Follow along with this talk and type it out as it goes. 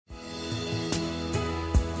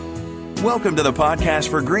Welcome to the podcast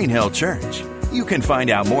for Green Hill Church. You can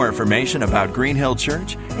find out more information about Green Hill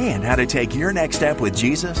Church and how to take your next step with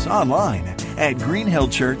Jesus online at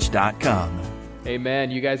greenhillchurch.com.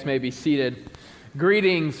 Amen. You guys may be seated.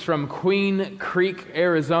 Greetings from Queen Creek,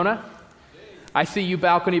 Arizona. I see you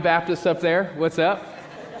balcony Baptists up there. What's up?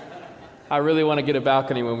 I really want to get a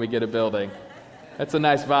balcony when we get a building. That's a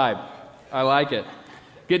nice vibe. I like it.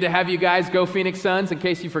 Good to have you guys. Go Phoenix Suns, in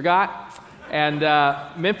case you forgot. And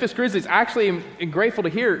Memphis Grizzlies. Actually, I'm grateful to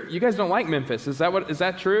hear you guys don't like Memphis. Is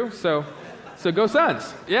that true? So go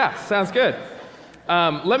Suns. Yeah, sounds good.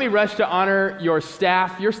 Let me rush to honor your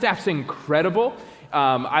staff. Your staff's incredible.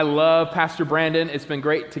 I love Pastor Brandon. It's been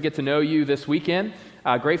great to get to know you this weekend.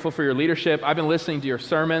 Grateful for your leadership. I've been listening to your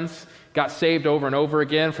sermons. Got saved over and over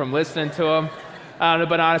again from listening to them.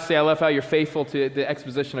 But honestly, I love how you're faithful to the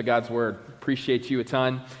exposition of God's Word. Appreciate you a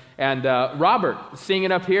ton. And Robert,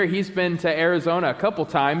 singing up here, he's been to Arizona a couple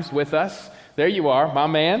times with us. There you are, my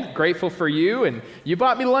man. Grateful for you. And you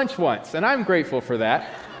bought me lunch once, and I'm grateful for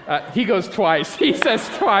that. He goes twice. He says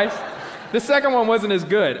twice. The second one wasn't as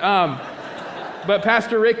good. But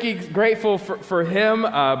Pastor Ricky, grateful for him.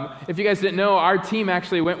 If you guys didn't know, our team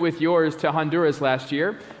actually went with yours to Honduras last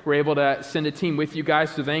year. We're able to send a team with you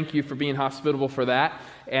guys, so thank you for being hospitable for that.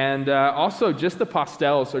 And also, just the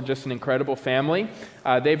Postels are just an incredible family.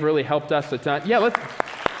 They've really helped us a ton. Yeah,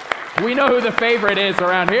 we know who the favorite is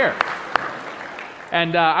around here.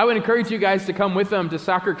 And I would encourage you guys to come with them to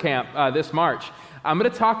soccer camp this March. I'm going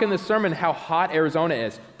to talk in this sermon how hot Arizona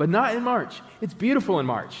is, but not in March. It's beautiful in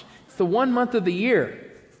March. It's the 1 month of the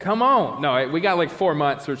year. Come on. No, we got like 4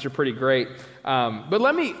 months, which are pretty great. But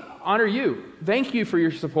let me honor you. Thank you for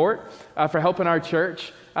your support, for helping our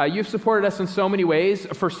church. You've supported us in so many ways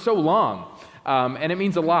for so long, and it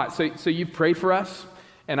means a lot. So you've prayed for us,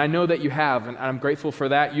 and I know that you have, and I'm grateful for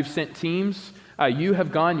that. You've sent teams. You have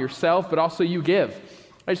gone yourself, but also you give.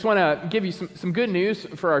 I just want to give you some good news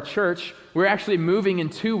for our church. We're actually moving in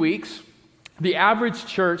 2 weeks. The average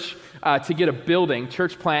church to get a building,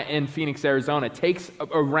 church plant in Phoenix, Arizona, takes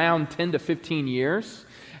around 10 to 15 years.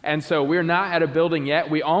 And so we're not at a building yet.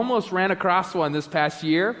 We almost ran across one this past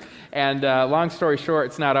year. And long story short,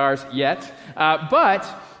 it's not ours yet. But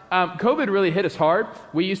COVID really hit us hard.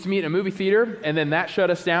 We used to meet in a movie theater, and then that shut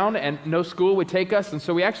us down, and no school would take us. And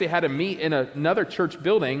so we actually had to meet in another church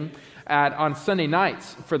building on Sunday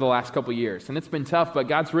nights for the last couple years. And it's been tough, but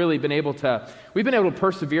God's really we've been able to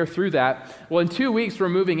persevere through that. Well, in 2 weeks, we're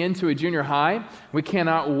moving into a junior high. We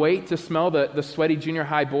cannot wait to smell the sweaty junior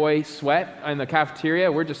high boy sweat in the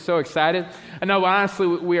cafeteria. We're just so excited. I know, honestly,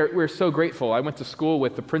 we're so grateful. I went to school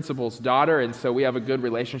with the principal's daughter, and so we have a good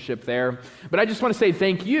relationship there. But I just want to say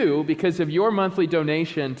thank you, because of your monthly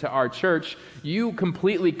donation to our church, you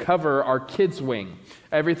completely cover our kids' wing.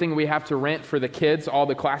 Everything we have to rent for the kids, all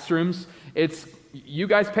the classrooms, you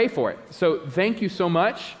guys pay for it. So thank you so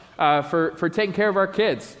much for taking care of our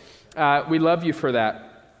kids. We love you for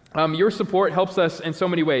that. Your support helps us in so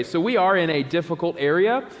many ways. So we are in a difficult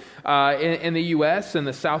area in the U.S., in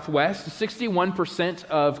the Southwest. 61%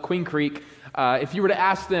 of Queen Creek, if you were to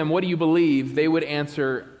ask them, what do you believe, they would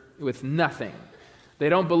answer with nothing. They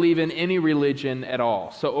don't believe in any religion at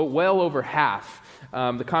all. So well over half.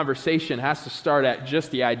 The conversation has to start at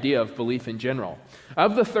just the idea of belief in general.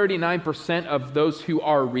 Of the 39% of those who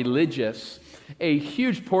are religious, a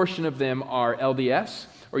huge portion of them are LDS,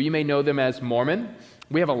 or you may know them as Mormon.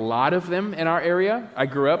 We have a lot of them in our area. I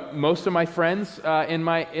grew up, most of my friends in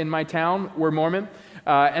my town were Mormon.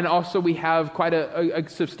 And also we have quite a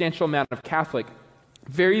substantial amount of Catholic.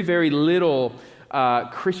 Very, very little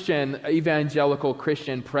evangelical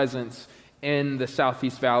Christian presence in the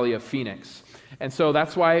Southeast Valley of Phoenix. And so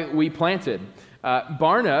that's why we planted.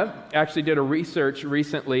 Barna actually did a research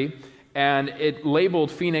recently, and it labeled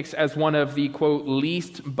Phoenix as one of the, quote,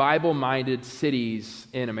 least Bible-minded cities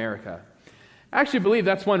in America. I actually believe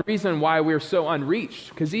that's one reason why we're so unreached,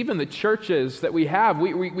 because even the churches that we have,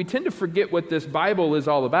 we tend to forget what this Bible is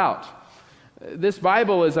all about. This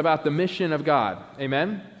Bible is about the mission of God.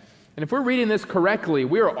 Amen? And if we're reading this correctly,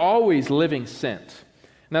 we are always living sent.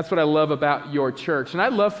 And that's what I love about your church. And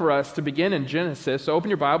I'd love for us to begin in Genesis. So open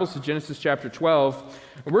your Bibles to Genesis chapter 12.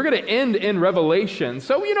 And we're going to end in Revelation.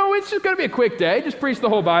 So, it's just going to be a quick day. Just preach the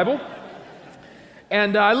whole Bible.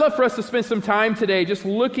 And I'd love for us to spend some time today just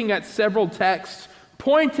looking at several texts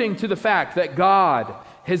pointing to the fact that God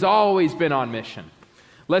has always been on mission.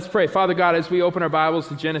 Let's pray. Father God, as we open our Bibles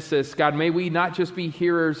to Genesis, God, may we not just be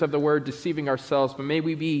hearers of the word, deceiving ourselves, but may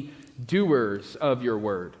we be doers of your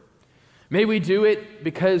word. May we do it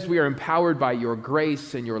because we are empowered by your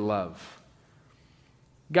grace and your love.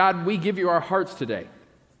 God, we give you our hearts today.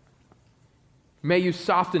 May you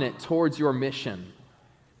soften it towards your mission.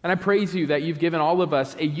 And I praise you that you've given all of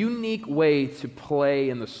us a unique way to play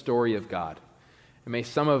in the story of God. And may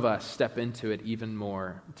some of us step into it even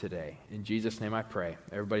more today. In Jesus' name I pray.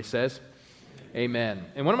 Everybody says, Amen.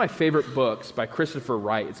 In one of my favorite books by Christopher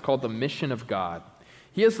Wright, it's called The Mission of God.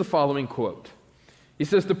 He has the following quote. He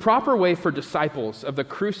says, the proper way for disciples of the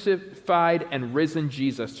crucified and risen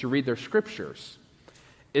Jesus to read their scriptures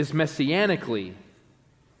is messianically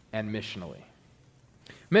and missionally.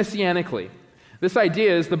 Messianically. This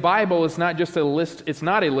idea is the Bible is not just a list, it's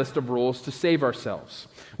not a list of rules to save ourselves.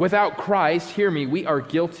 Without Christ, hear me, we are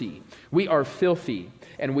guilty, we are filthy,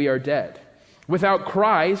 and we are dead. Without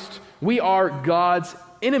Christ, we are God's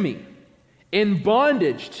enemy, in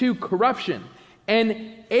bondage to corruption,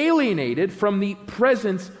 and alienated from the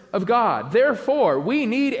presence of God. Therefore, we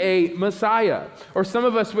need a Messiah, or some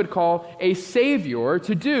of us would call a Savior,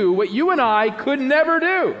 to do what you and I could never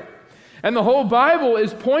do. And the whole Bible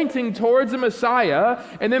is pointing towards a Messiah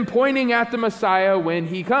and then pointing at the Messiah when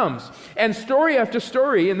he comes. And story after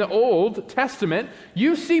story in the Old Testament,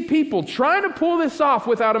 you see people trying to pull this off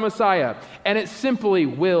without a Messiah, and it simply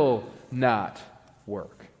will not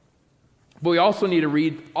work. But we also need to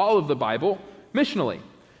read all of the Bible missionally.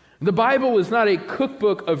 The Bible is not a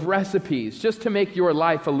cookbook of recipes just to make your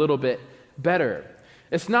life a little bit better.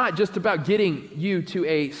 It's not just about getting you to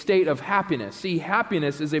a state of happiness. See,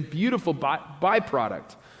 happiness is a beautiful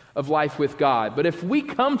byproduct of life with God. But if we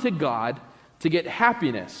come to God to get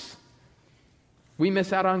happiness, we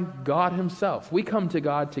miss out on God himself. We come to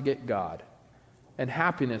God to get God. And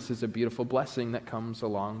happiness is a beautiful blessing that comes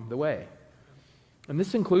along the way. And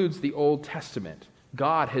this includes the Old Testament.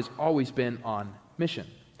 God has always been on mission.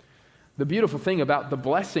 The beautiful thing about the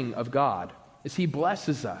blessing of God is he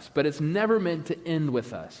blesses us, but it's never meant to end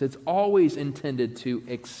with us. It's always intended to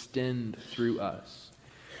extend through us.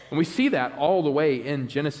 And we see that all the way in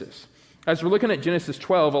Genesis. As we're looking at Genesis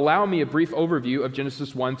 12, allow me a brief overview of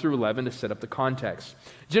Genesis 1 through 11 to set up the context.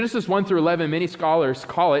 Genesis 1 through 11, many scholars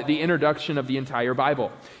call it the introduction of the entire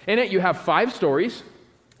Bible. In it, you have 5 stories,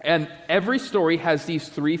 and every story has these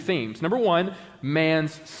 3 themes. Number 1,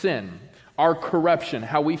 man's sin. Our corruption,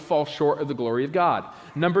 how we fall short of the glory of God.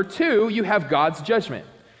 Number 2, you have God's judgment.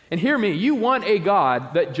 And hear me, you want a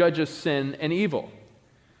God that judges sin and evil.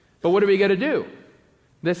 But what are we going to do?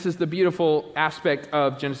 This is the beautiful aspect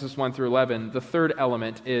of Genesis 1 through 11. The third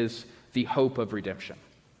element is the hope of redemption.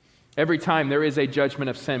 Every time there is a judgment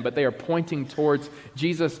of sin, but they are pointing towards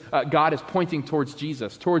Jesus. God is pointing towards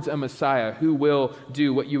Jesus, towards a Messiah who will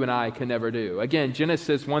do what you and I can never do. Again,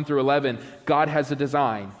 Genesis 1 through 11, God has a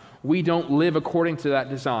design. We don't live according to that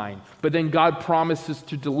design. But then God promises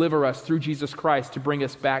to deliver us through Jesus Christ to bring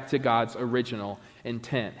us back to God's original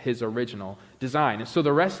intent, his original design. And so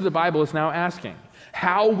the rest of the Bible is now asking,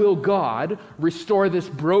 how will God restore this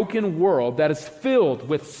broken world that is filled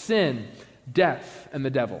with sin, death, and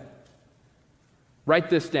the devil?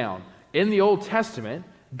 Write this down. In the Old Testament,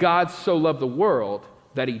 God so loved the world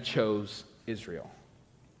that he chose Israel.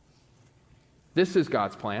 This is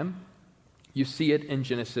God's plan. You see it in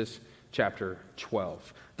Genesis chapter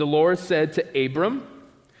 12. The Lord said to Abram,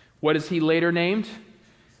 what is he later named?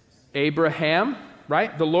 Abraham,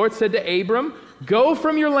 right? The Lord said to Abram, go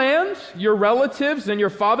from your land, your relatives, and your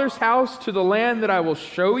father's house to the land that I will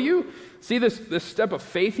show you. See this step of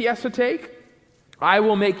faith he has to take? I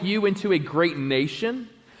will make you into a great nation.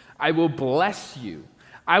 I will bless you.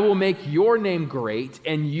 I will make your name great,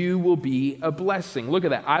 and you will be a blessing. Look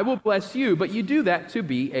at that. I will bless you, but you do that to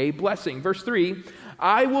be a blessing. Verse 3,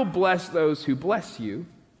 I will bless those who bless you.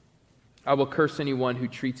 I will curse anyone who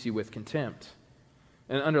treats you with contempt.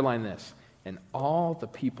 And underline this, and all the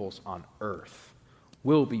peoples on earth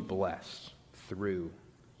will be blessed through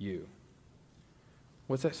you.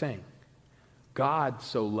 What's that saying? God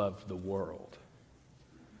so loved the world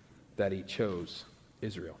that he chose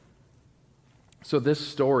Israel. So this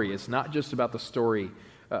story is not just about the story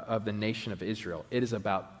of the nation of Israel. It is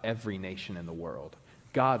about every nation in the world.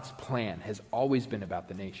 God's plan has always been about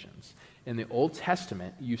the nations. In the Old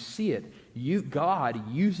Testament, you see it, God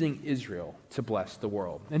using Israel to bless the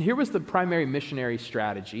world. And here was the primary missionary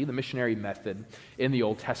strategy, the missionary method in the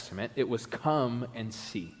Old Testament. It was come and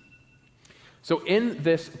see. So in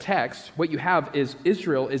this text, what you have is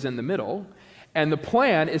Israel is in the middle, and the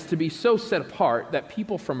plan is to be so set apart that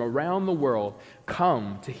people from around the world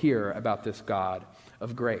come to hear about this God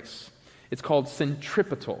of grace. It's called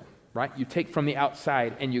centripetal, right? You take from the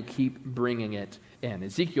outside and you keep bringing it in.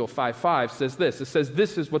 Ezekiel 5:5 says this. It says,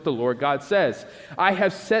 this is what the Lord God says. I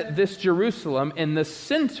have set this Jerusalem in the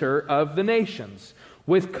center of the nations,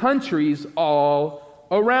 with countries all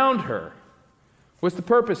around her. What's the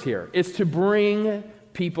purpose here? It's to bring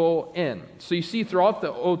people in. So you see throughout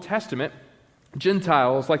the Old Testament,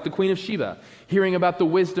 Gentiles like the Queen of Sheba, hearing about the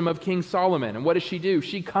wisdom of King Solomon. And what does she do?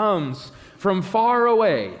 She comes from far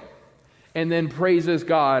away and then praises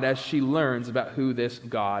God as she learns about who this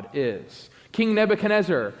God is. King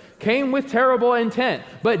Nebuchadnezzar came with terrible intent,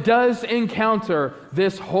 but does encounter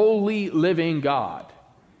this holy living God.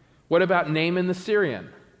 What about Naaman the Syrian?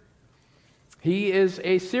 He is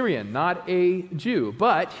a Syrian, not a Jew,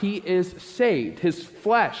 but he is saved. His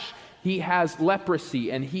flesh, he has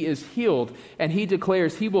leprosy, and he is healed, and he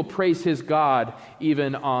declares he will praise his God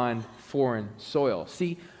even on foreign soil.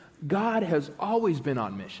 See, God has always been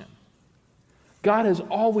on mission. God has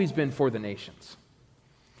always been for the nations.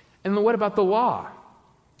 And then what about the law?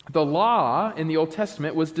 The law in the Old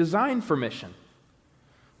Testament was designed for mission.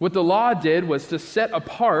 What the law did was to set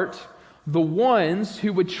apart the ones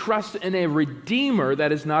who would trust in a Redeemer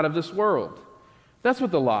that is not of this world. That's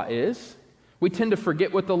what the law is. We tend to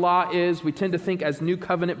forget what the law is. We tend to think as New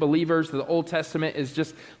Covenant believers that the Old Testament is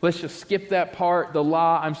just, let's just skip that part. The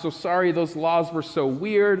law, I'm so sorry, those laws were so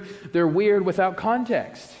weird. They're weird without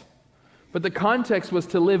context. But the context was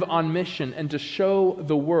to live on mission and to show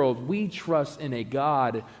the world we trust in a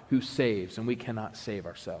God who saves, and we cannot save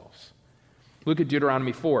ourselves. Look at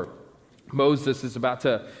Deuteronomy 4. Moses is about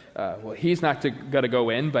to, he's not going to go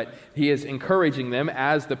in, but he is encouraging them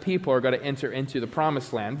as the people are going to enter into the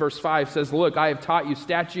promised land. Verse 5 says, "Look, I have taught you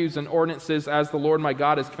statutes and ordinances as the Lord my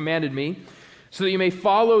God has commanded me, so that you may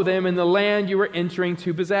follow them in the land you are entering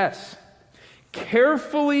to possess.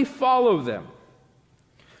 Carefully follow them,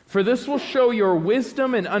 for this will show your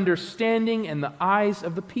wisdom and understanding in the eyes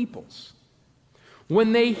of the peoples.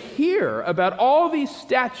 When they hear about all these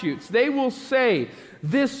statutes, they will say,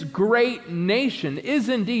 'This great nation is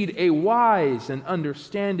indeed a wise and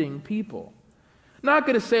understanding people.'" Not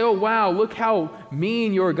going to say, "Oh, wow, look how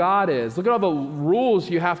mean your God is. Look at all the rules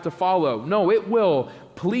you have to follow." No, it will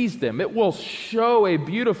please them. It will show a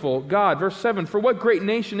beautiful God. Verse 7, "For what great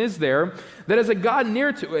nation is there that has a God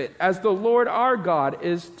near to it, as the Lord our God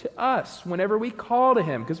is to us whenever we call to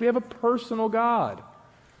him?" Because we have a personal God.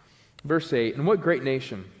 Verse 8, "And what great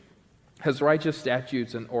nation has righteous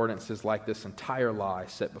statutes and ordinances like this entire law I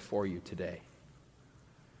set before you today?"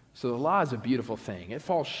 So the law is a beautiful thing. It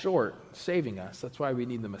falls short saving us. That's why we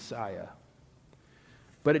need the Messiah.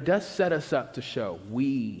 But it does set us up to show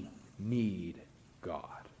we need God.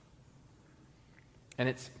 And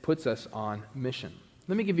it puts us on mission.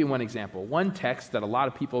 Let me give you one example. One text that a lot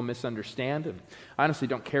of people misunderstand, and I honestly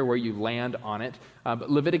don't care where you land on it, but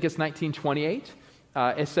Leviticus 19:28.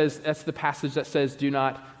 It says, that's the passage that says, do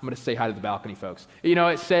not, I'm going to say hi to the balcony folks. You know,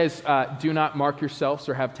 it says, do not mark yourselves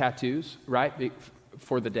or have tattoos, right,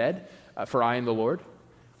 for the dead, for I am the Lord.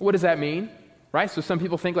 What does that mean, right? So some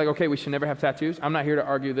people think like, okay, we should never have tattoos. I'm not here to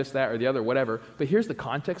argue this, that, or the other, whatever. But here's the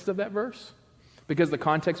context of that verse, because the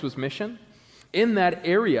context was mission. In that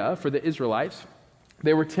area for the Israelites,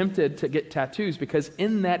 they were tempted to get tattoos because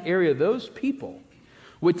in that area, those people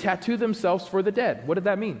would tattoo themselves for the dead. What did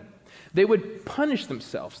that mean? They would punish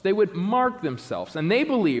themselves. They would mark themselves. And they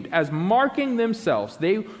believed as marking themselves,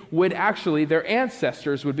 they would actually, their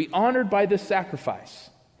ancestors would be honored by this sacrifice.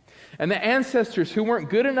 And the ancestors who weren't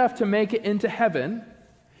good enough to make it into heaven,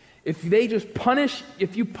 if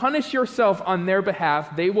you punish yourself on their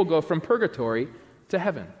behalf, they will go from purgatory to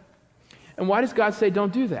heaven. And why does God say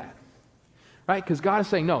don't do that? Right? Because God is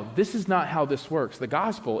saying, no, this is not how this works. The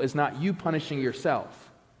gospel is not you punishing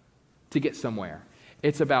yourself to get somewhere.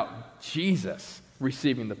 It's about Jesus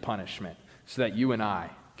receiving the punishment so that you and I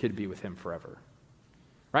could be with him forever.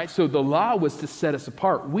 Right? So the law was to set us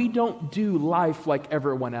apart. We don't do life like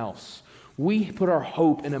everyone else. We put our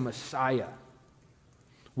hope in a Messiah.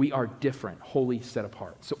 We are different, holy, set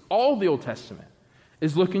apart. So all the Old Testament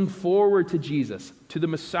is looking forward to Jesus, to the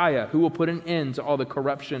Messiah who will put an end to all the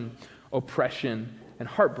corruption, oppression, and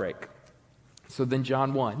heartbreak. So then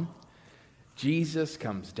John 1, Jesus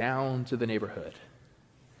comes down to the neighborhood.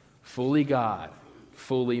 Fully God,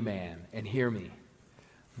 fully man. And hear me,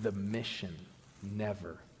 the mission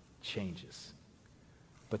never changes,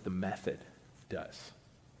 but the method does.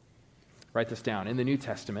 Write this down. In the New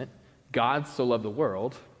Testament, God so loved the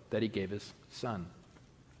world that he gave his son.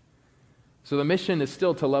 So the mission is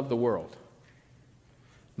still to love the world.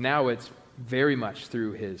 Now it's very much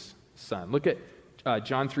through his son. Look at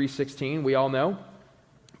John 3:16. We all know,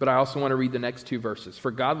 but I also want to read the next two verses.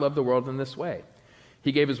 "For God loved the world in this way.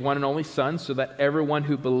 He gave his one and only Son so that everyone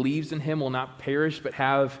who believes in him will not perish but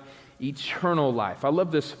have eternal life." I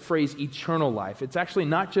love this phrase, eternal life. It's actually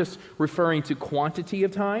not just referring to quantity of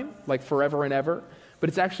time, like forever and ever, but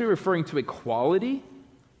it's actually referring to a quality.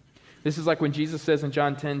 This is like when Jesus says in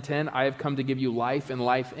John 10:10, I have come to give you life and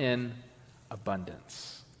life in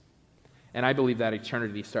abundance. And I believe that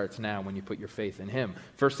eternity starts now when you put your faith in him.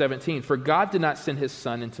 Verse 17, for God did not send his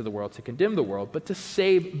Son into the world to condemn the world, but to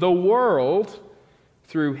save the world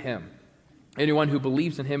through him. Anyone who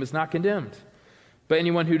believes in him is not condemned. But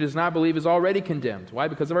anyone who does not believe is already condemned. Why?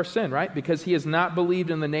 Because of our sin, right? Because he has not believed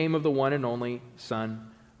in the name of the one and only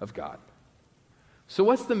Son of God. So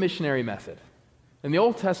what's the missionary method? In the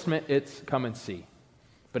Old Testament, it's come and see.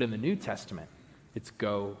 But in the New Testament, it's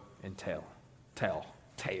go and tell.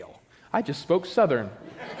 I just spoke Southern.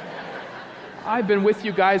 I've been with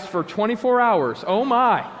you guys for 24 hours. Oh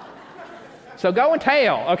my. So go and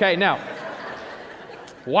tell. Okay, now.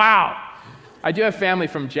 Wow. I do have family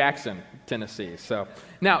from Jackson, Tennessee. So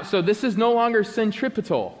this is no longer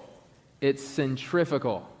centripetal. It's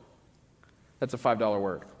centrifugal. That's a $5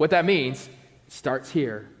 word. What that means, it starts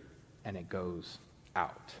here and it goes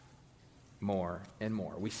out more and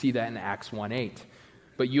more. We see that in Acts 1:8.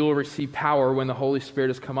 But you will receive power when the Holy Spirit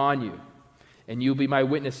has come on you, and you'll be my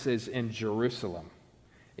witnesses in Jerusalem,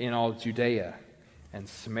 in all Judea and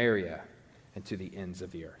Samaria, and to the ends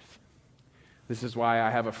of the earth. This is why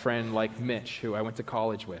I have a friend like Mitch, who I went to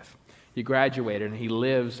college with. He graduated, and he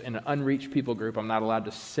lives in an unreached people group. I'm not allowed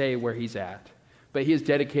to say where he's at, but he has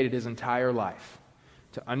dedicated his entire life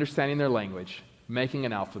to understanding their language, making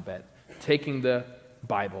an alphabet, taking the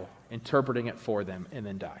Bible, interpreting it for them, and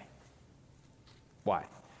then die. Why?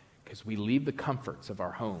 Because we leave the comforts of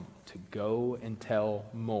our home to go and tell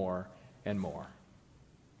more and more.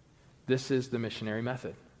 This is the missionary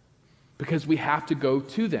method. Because we have to go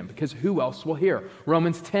to them, because who else will hear?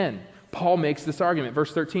 Romans 10, Paul makes this argument.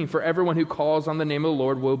 Verse 13, for everyone who calls on the name of the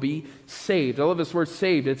Lord will be saved. I love this word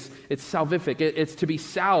saved. It's salvific. It's to be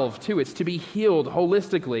salved too. It's to be healed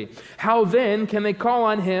holistically. How then can they call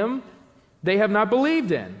on him they have not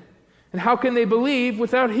believed in? And how can they believe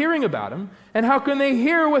without hearing about him? And how can they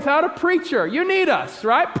hear without a preacher? You need us,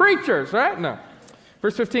 right? Preachers, right? No.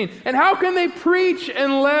 Verse 15, and how can they preach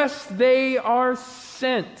unless they are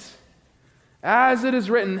sent? As it is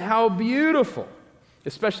written, how beautiful,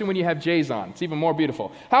 especially when you have J's on, it's even more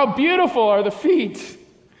beautiful. How beautiful are the feet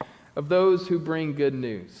of those who bring good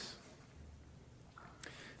news.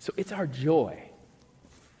 So it's our joy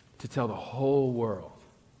to tell the whole world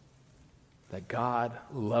that God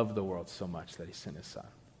loved the world so much that he sent his Son.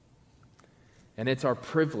 And it's our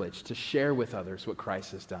privilege to share with others what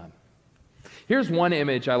Christ has done. Here's one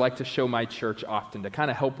image I like to show my church often to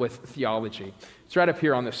kind of help with theology. It's right up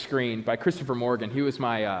here on the screen by Christopher Morgan. He was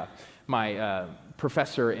my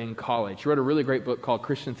professor in college. He wrote a really great book called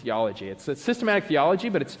Christian Theology. It's a systematic theology,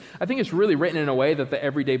 but I think it's really written in a way that the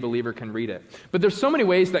everyday believer can read it. But there's so many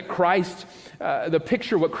ways that Christ, the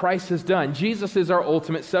picture of what Christ has done. Jesus is our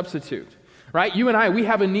ultimate substitute. Right? You and I, we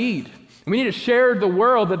have a need. We need to share the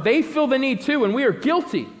world that they feel the need too, and we are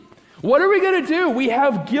guilty. What are we going to do? We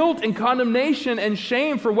have guilt and condemnation and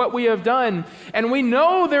shame for what we have done, and we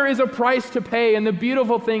know there is a price to pay, and the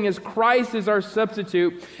beautiful thing is Christ is our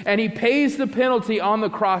substitute, and he pays the penalty on the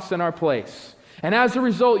cross in our place. And as a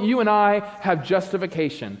result, you and I have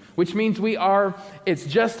justification, which means it's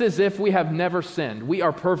just as if we have never sinned. We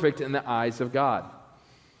are perfect in the eyes of God.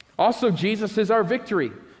 Also, Jesus is our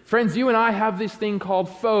victory. Friends, you and I have this thing called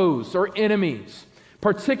foes or enemies,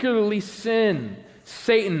 particularly sin,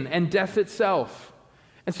 Satan, and death itself.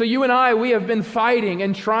 And so you and I, we have been fighting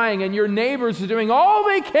and trying, and your neighbors are doing all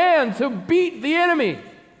they can to beat the enemy.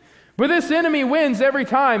 But this enemy wins every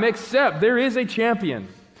time, except there is a champion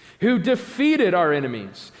who defeated our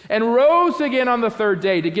enemies and rose again on the third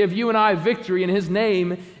day to give you and I victory, and his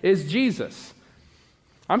name is Jesus.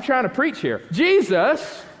 I'm trying to preach here.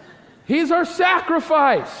 Jesus, he's our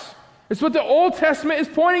sacrifice. It's what the Old Testament is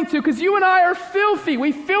pointing to, because you and I are filthy.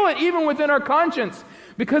 We feel it even within our conscience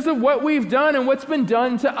because of what we've done and what's been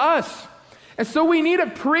done to us. And so we need a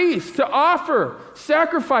priest to offer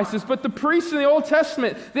sacrifices. But the priests in the Old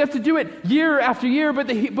Testament, they have to do it year after year. But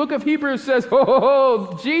the book of Hebrews says,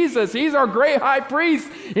 Jesus, he's our great high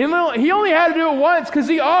priest. He only had to do it once because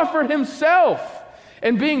he offered himself.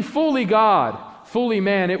 And being fully God, fully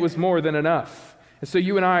man, it was more than enough. And so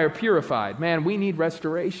you and I are purified. Man, we need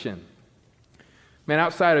restoration. Man,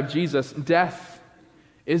 outside of Jesus, death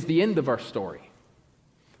is the end of our story.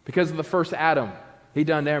 Because of the first Adam, he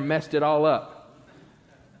done there, messed it all up.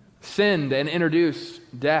 Sinned and introduced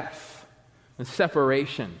death and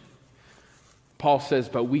separation. Paul says,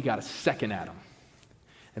 but we got a second Adam.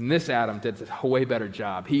 And this Adam did a way better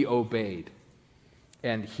job. He obeyed.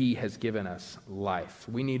 And he has given us life.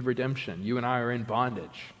 We need redemption. You and I are in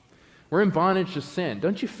bondage. We're in bondage to sin.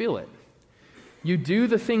 Don't you feel it? You do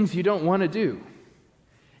the things you don't want to do.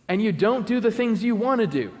 and you don't do the things you want to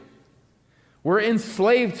do. We're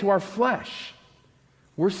enslaved to our flesh.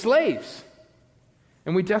 We're slaves.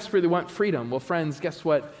 And we desperately want freedom. Well, friends, guess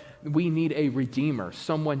what? We need a redeemer,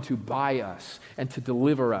 someone to buy us and to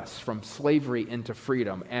deliver us from slavery into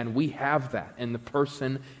freedom. And we have that in the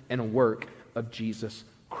person and work of Jesus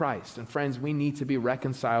Christ. And friends, we need to be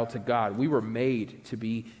reconciled to God. We were made to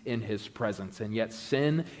be in his presence. And yet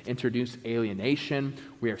sin introduced alienation.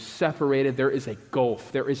 We are separated. There is a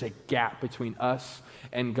gulf. There is a gap between us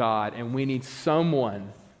and God. And we need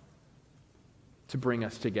someone to bring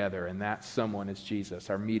us together. And that someone is Jesus,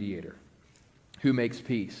 our mediator, who makes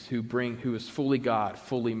peace, who is fully God,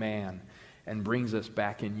 fully man, and brings us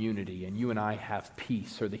back in unity. And you and I have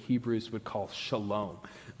peace, or the Hebrews would call shalom.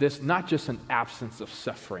 This, not just an absence of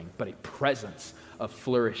suffering, but a presence of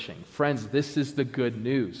flourishing. Friends, this is the good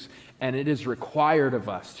news. And it is required of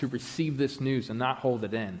us to receive this news and not hold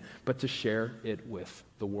it in, but to share it with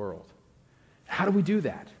the world. How do we do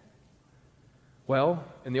that? Well,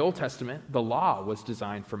 in the Old Testament, the law was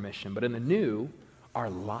designed for mission, but in the New, our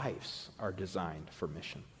lives are designed for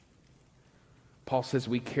mission. Paul says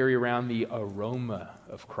we carry around the aroma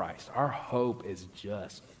of Christ. Our hope is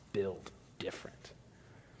just built different.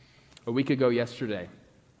 A week ago yesterday,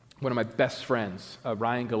 one of my best friends,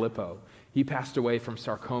 Ryan Gallipo, he passed away from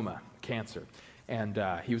sarcoma, cancer, and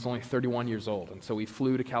he was only 31 years old. And so we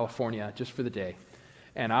flew to California just for the day,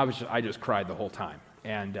 and I just cried the whole time.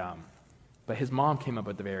 But his mom came up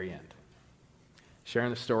at the very end, sharing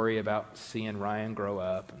the story about seeing Ryan grow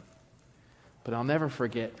up. But I'll never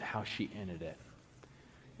forget how she ended it.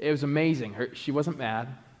 It was amazing. She wasn't mad.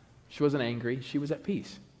 She wasn't angry. She was at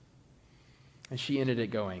peace. And she ended it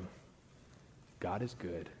going, God is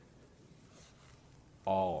good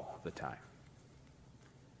all the time.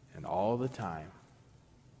 And all the time,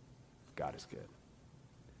 God is good.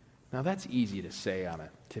 Now that's easy to say on a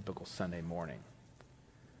typical Sunday morning.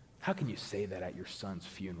 How can you say that at your son's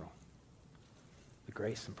funeral? The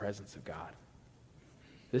grace and presence of God.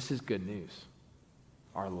 This is good news.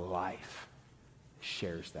 Our life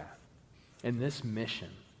shares that. And this mission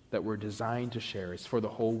that we're designed to share is for the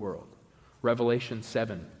whole world. Revelation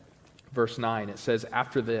 7, verse 9, it says,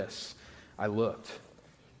 after this I looked,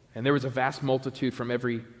 and there was a vast multitude from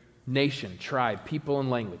every nation, tribe, people,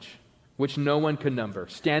 and language, which no one could number,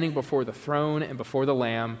 standing before the throne and before the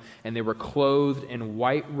Lamb, and they were clothed in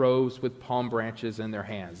white robes with palm branches in their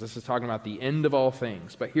hands. This is talking about the end of all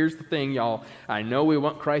things. But here's the thing, y'all. I know we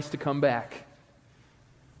want Christ to come back.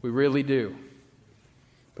 We really do.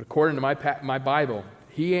 But according to my Bible,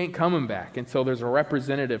 he ain't coming back until there's a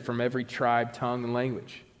representative from every tribe, tongue, and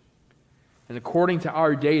language. And according to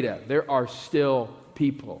our data, there are still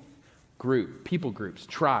people groups,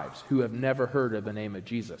 tribes who have never heard of the name of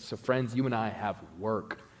Jesus. So friends, you and I have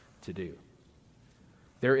work to do.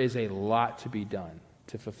 There is a lot to be done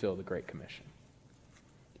to fulfill the Great Commission.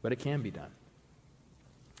 But it can be done.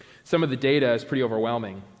 Some of the data is pretty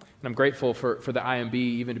overwhelming. And I'm grateful for the IMB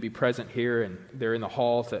even to be present here, and they're in the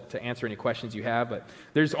hall to answer any questions you have. But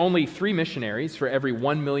there's only 3 missionaries for every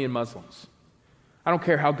 1 million Muslims. I don't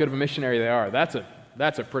care how good of a missionary they are. That's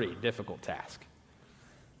a pretty difficult task.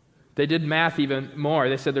 They did math even more.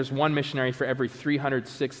 They said there's 1 missionary for every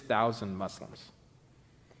 306,000 Muslims.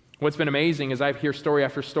 What's been amazing is I hear story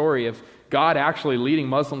after story of God actually leading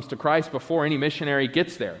Muslims to Christ before any missionary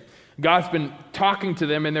gets there. God's been talking to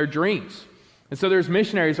them in their dreams. And so there's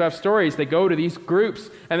missionaries who have stories. They go to these groups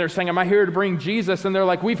and they're saying, am I here to bring Jesus? And they're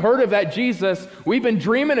like, we've heard of that Jesus. We've been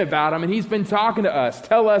dreaming about him and he's been talking to us.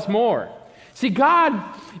 Tell us more. See, God,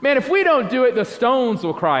 man, if we don't do it, the stones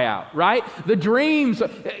will cry out, right? The dreams,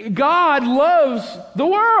 God loves the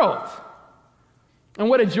world. And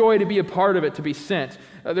what a joy to be a part of it, to be sent.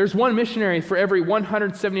 There's 1 missionary for every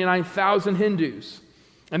 179,000 Hindus.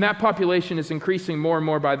 And that population is increasing more and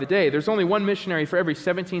more by the day. There's only 1 missionary for every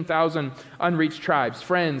 17,000 unreached tribes.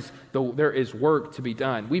 Friends, there is work to be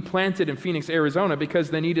done. We planted in Phoenix, Arizona because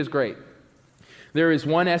the need is great. There is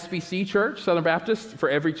 1 SBC church, Southern Baptist, for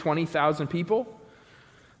every 20,000 people.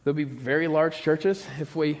 There'll be very large churches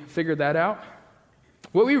if we figured that out.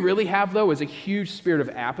 What we really have, though, is a huge spirit of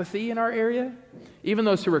apathy in our area. Even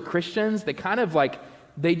those who are Christians, they kind of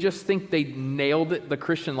they just think they nailed it, the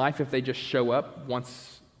Christian life, if they just show up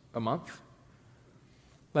once a month.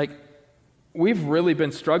 We've really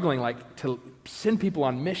been struggling to send people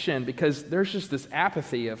on mission because there's just this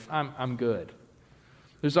apathy of I'm good.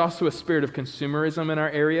 There's also a spirit of consumerism in our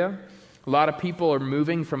area. A lot of people are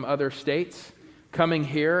moving from other states, coming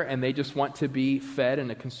here, and they just want to be fed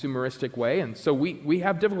in a consumeristic way. And so we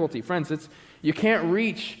have difficulty. Friends, you can't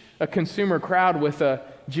reach a consumer crowd with a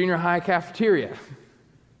junior high cafeteria.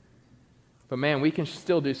 But man, we can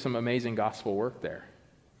still do some amazing gospel work there.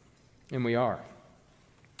 And we are.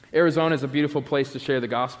 Arizona is a beautiful place to share the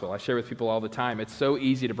gospel. I share with people all the time. It's so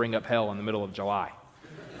easy to bring up hell in the middle of July.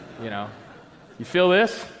 You feel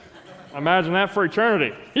this? Imagine that for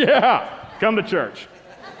eternity. Yeah, come to church.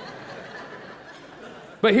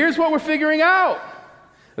 But here's what we're figuring out.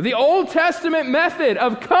 The Old Testament method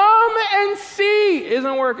of come and see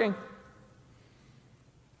isn't working.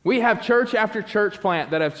 We have church after church plant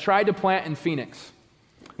that have tried to plant in Phoenix.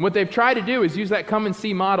 What they've tried to do is use that come and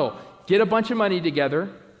see model. Get a bunch of money together,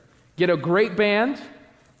 get a great band,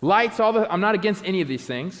 lights, I'm not against any of these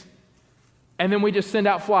things, and then we just send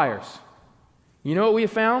out flyers. You know what we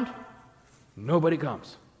have found? Nobody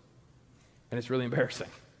comes. And it's really embarrassing.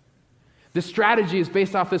 This strategy is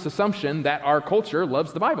based off this assumption that our culture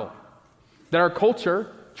loves the Bible, that our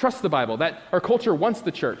culture trusts the Bible, that our culture wants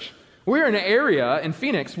the church. We're in an area in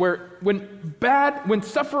Phoenix where when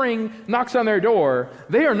suffering knocks on their door,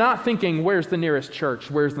 they are not thinking, where's the nearest church?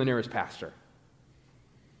 Where's the nearest pastor?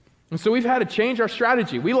 And so we've had to change our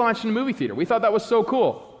strategy. We launched in a movie theater. We thought that was so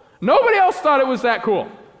cool. Nobody else thought it was that cool.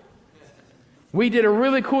 We did a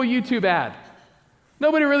really cool YouTube ad.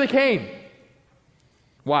 Nobody really came.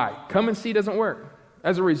 Why? Come and see doesn't work.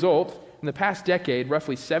 As a result, in the past decade,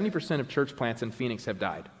 roughly 70% of church plants in Phoenix have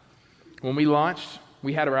died. When we launched,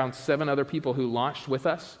 we had around 7 other people who launched with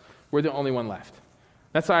us. We're the only one left.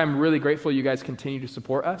 That's why I'm really grateful you guys continue to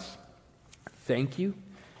support us. Thank you.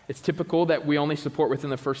 It's typical that we only support within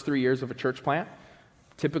the first 3 years of a church plant.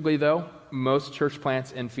 Typically, though, most church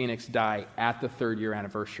plants in Phoenix die at the 3rd year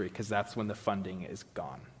anniversary because that's when the funding is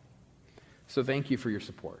gone. So thank you for your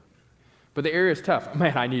support. But the area is tough.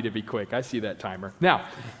 Man, I need to be quick. I see that timer. Now,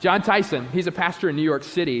 John Tyson, he's a pastor in New York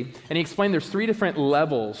City, and he explained there's 3 different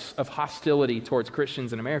levels of hostility towards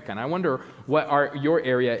Christians in America, and I wonder what your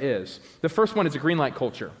area is. The first one is a green light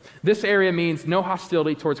culture. This area means no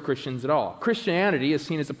hostility towards Christians at all. Christianity is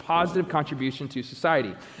seen as a positive contribution to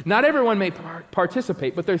society. Not everyone may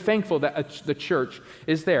participate, but they're thankful that the church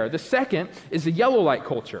is there. The second is a yellow light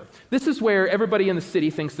culture. This is where everybody in the city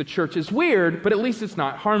thinks the church is weird, but at least it's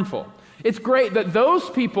not harmful. It's great that those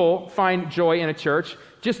people find joy in a church.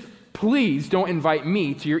 Just please don't invite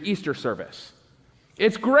me to your Easter service.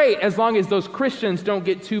 It's great as long as those Christians don't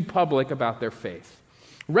get too public about their faith.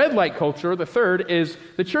 Red light culture, the third, is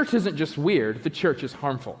the church isn't just weird, the church is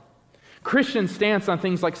harmful. Christian stance on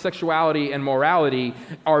things like sexuality and morality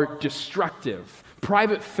are destructive.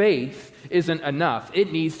 Private faith isn't enough.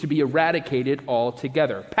 It needs to be eradicated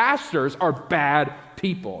altogether. Pastors are bad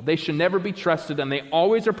people. They should never be trusted, and they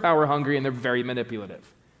always are power hungry, and they're very manipulative.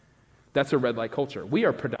 That's a red light culture. We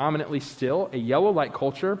are predominantly still a yellow light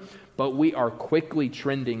culture, but we are quickly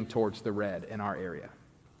trending towards the red in our area.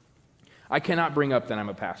 I cannot bring up that I'm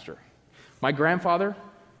a pastor. My grandfather,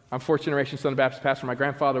 I'm fourth generation Southern Baptist pastor. My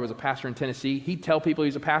grandfather was a pastor in Tennessee. He'd tell people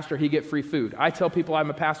he's a pastor, he'd get free food. I tell people I'm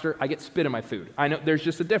a pastor, I get spit in my food. I know there's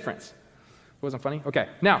just a difference. Wasn't funny? Okay.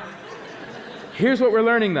 Now, here's what we're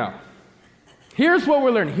learning though. Here's what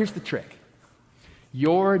we're learning. Here's the trick.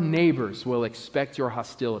 Your neighbors will expect your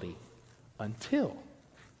hostility until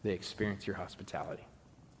they experience your hospitality.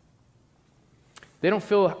 They don't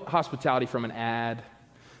feel hospitality from an ad,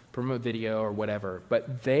 from a video or whatever,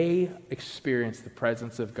 but they experience the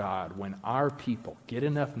presence of God when our people get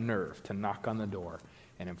enough nerve to knock on the door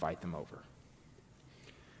and invite them over.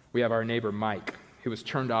 We have our neighbor Mike, who was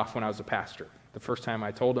turned off when I was a pastor. The first time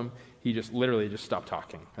I told him, he just literally stopped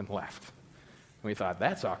talking and left. And we thought,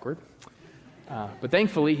 that's awkward. But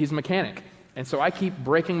thankfully, he's a mechanic. And so I keep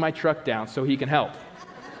breaking my truck down so he can help.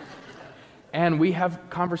 And we have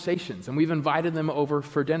conversations, and we've invited them over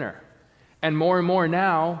for dinner. And more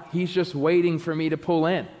now, he's just waiting for me to pull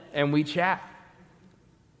in, and we chat.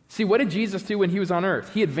 See, what did Jesus do when he was on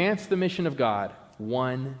earth? He advanced the mission of God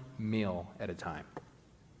one meal at a time.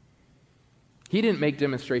 He didn't make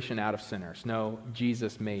demonstration out of sinners. No,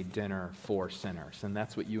 Jesus made dinner for sinners, and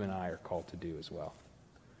that's what you and I are called to do as well.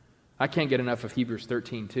 I can't get enough of Hebrews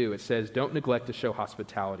 13:2. It says, "Don't neglect to show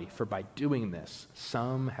hospitality, for by doing this,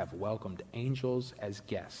 some have welcomed angels as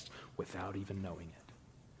guests without even knowing it."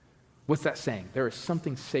 What's that saying? There is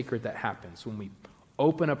something sacred that happens when we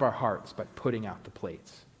open up our hearts by putting out the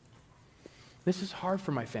plates. This is hard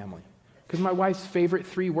for my family, because my wife's favorite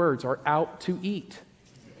 3 words are out to eat.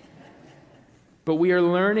 But we are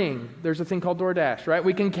learning. There's a thing called DoorDash, right?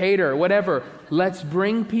 We can cater, whatever. Let's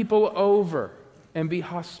bring people over and be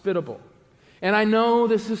hospitable. And I know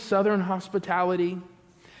this is Southern hospitality.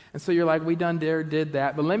 And so you're like, we did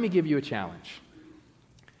that. But let me give you a challenge.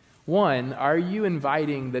 1, are you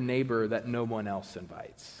inviting the neighbor that no one else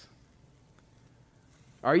invites?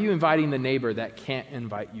 Are you inviting the neighbor that can't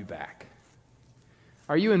invite you back?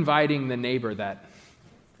 Are you inviting the neighbor that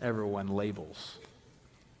everyone labels?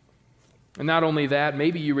 And not only that,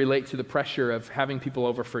 maybe you relate to the pressure of having people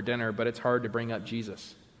over for dinner, but it's hard to bring up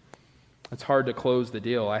Jesus. It's hard to close the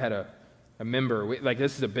deal. I had a member,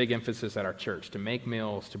 this is a big emphasis at our church, to make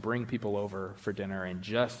meals, to bring people over for dinner and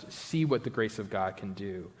just see what the grace of God can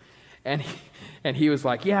do. And he was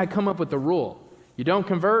like, yeah, I come up with the rule. You don't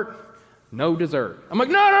convert, no dessert. I'm like,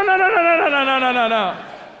 no.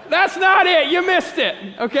 That's not it. You missed it,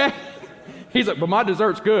 okay? He's like, but my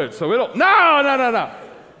dessert's good, so it'll, no.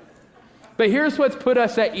 But here's what's put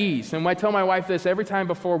us at ease. And I tell my wife this every time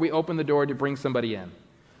before we open the door to bring somebody in.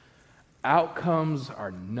 Outcomes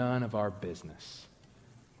are none of our business,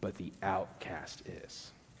 but the outcast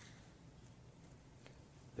is.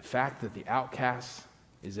 The fact that the outcast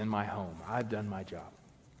is in my home, I've done my job.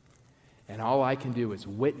 And all I can do is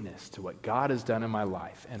witness to what God has done in my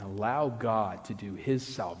life and allow God to do his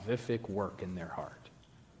salvific work in their heart.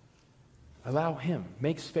 Allow him,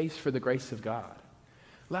 make space for the grace of God.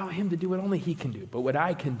 Allow him to do what only he can do. But what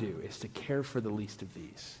I can do is to care for the least of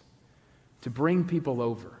these, to bring people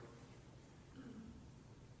over.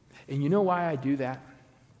 And you know why I do that?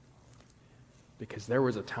 Because there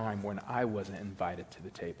was a time when I wasn't invited to the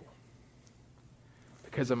table.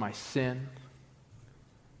 Because of my sin,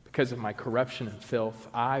 because of my corruption and filth,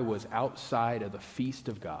 I was outside of the feast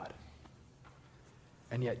of God.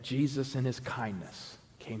 And yet Jesus, in his kindness,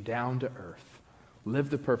 came down to earth,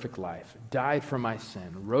 lived the perfect life, died for my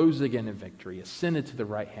sin, rose again in victory, ascended to the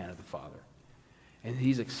right hand of the Father. And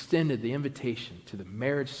he's extended the invitation to the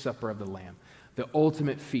marriage supper of the Lamb, the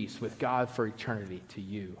ultimate feast with God for eternity, to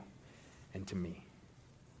you and to me.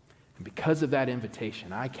 And because of that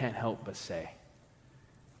invitation, I can't help but say,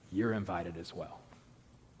 you're invited as well.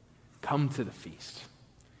 Come to the feast.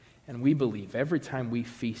 And we believe every time we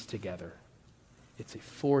feast together, it's a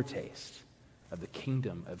foretaste of the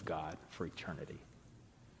kingdom of God for eternity.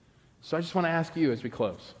 So I just want to ask you as we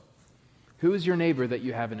close, who is your neighbor that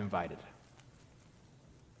you haven't invited?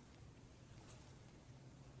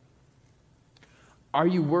 Are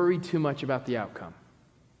you worried too much about the outcome?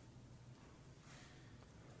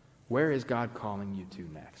 Where is God calling you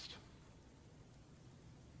to next?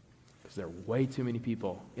 Because there are way too many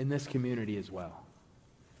people in this community as well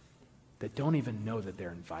that don't even know that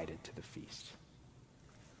they're invited to the feast.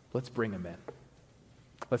 Let's bring them in.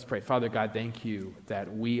 Let's pray. Father God, thank you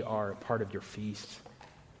that we are a part of your feast.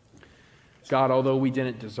 God, although we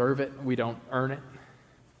didn't deserve it, we don't earn it.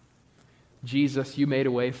 Jesus, you made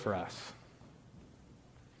a way for us.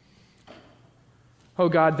 Oh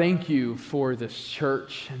God, thank you for this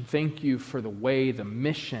church, and thank you for the way the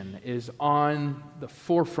mission is on the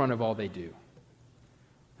forefront of all they do.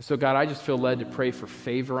 So God, I just feel led to pray for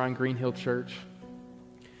favor on Green Hill Church.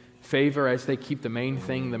 Favor as they keep the main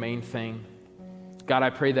thing the main thing. God, I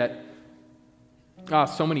pray that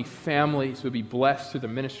so many families would be blessed through the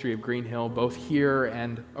ministry of Green Hill, both here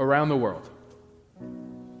and around the world.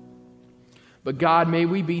 But God, may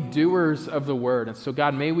we be doers of the word. And so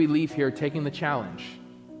God, may we leave here taking the challenge.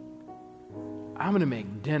 I'm going to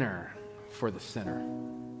make dinner for the sinner.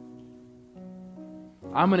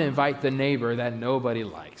 I'm going to invite the neighbor that nobody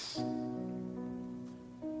likes.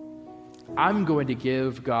 I'm going to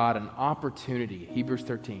give God an opportunity, Hebrews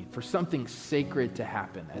 13, for something sacred to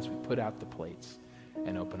happen as we put out the plates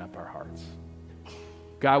and open up our hearts.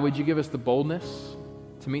 God, would you give us the boldness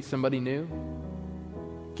to meet somebody new?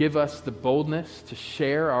 Give us the boldness to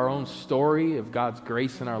share our own story of God's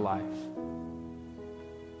grace in our life.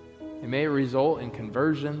 And may it result in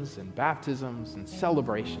conversions and baptisms and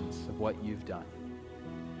celebrations of what you've done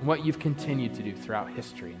and what you've continued to do throughout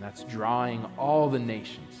history. And that's drawing all the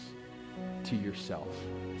nations to yourself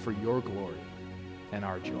for your glory and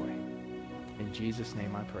our joy. In Jesus'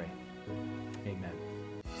 name I pray. Amen.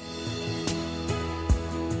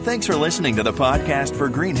 Thanks for listening to the podcast for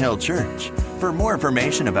Green Hill Church. For more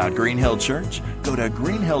information about Green Hill Church, go to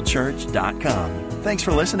greenhillchurch.com. Thanks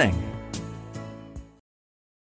for listening.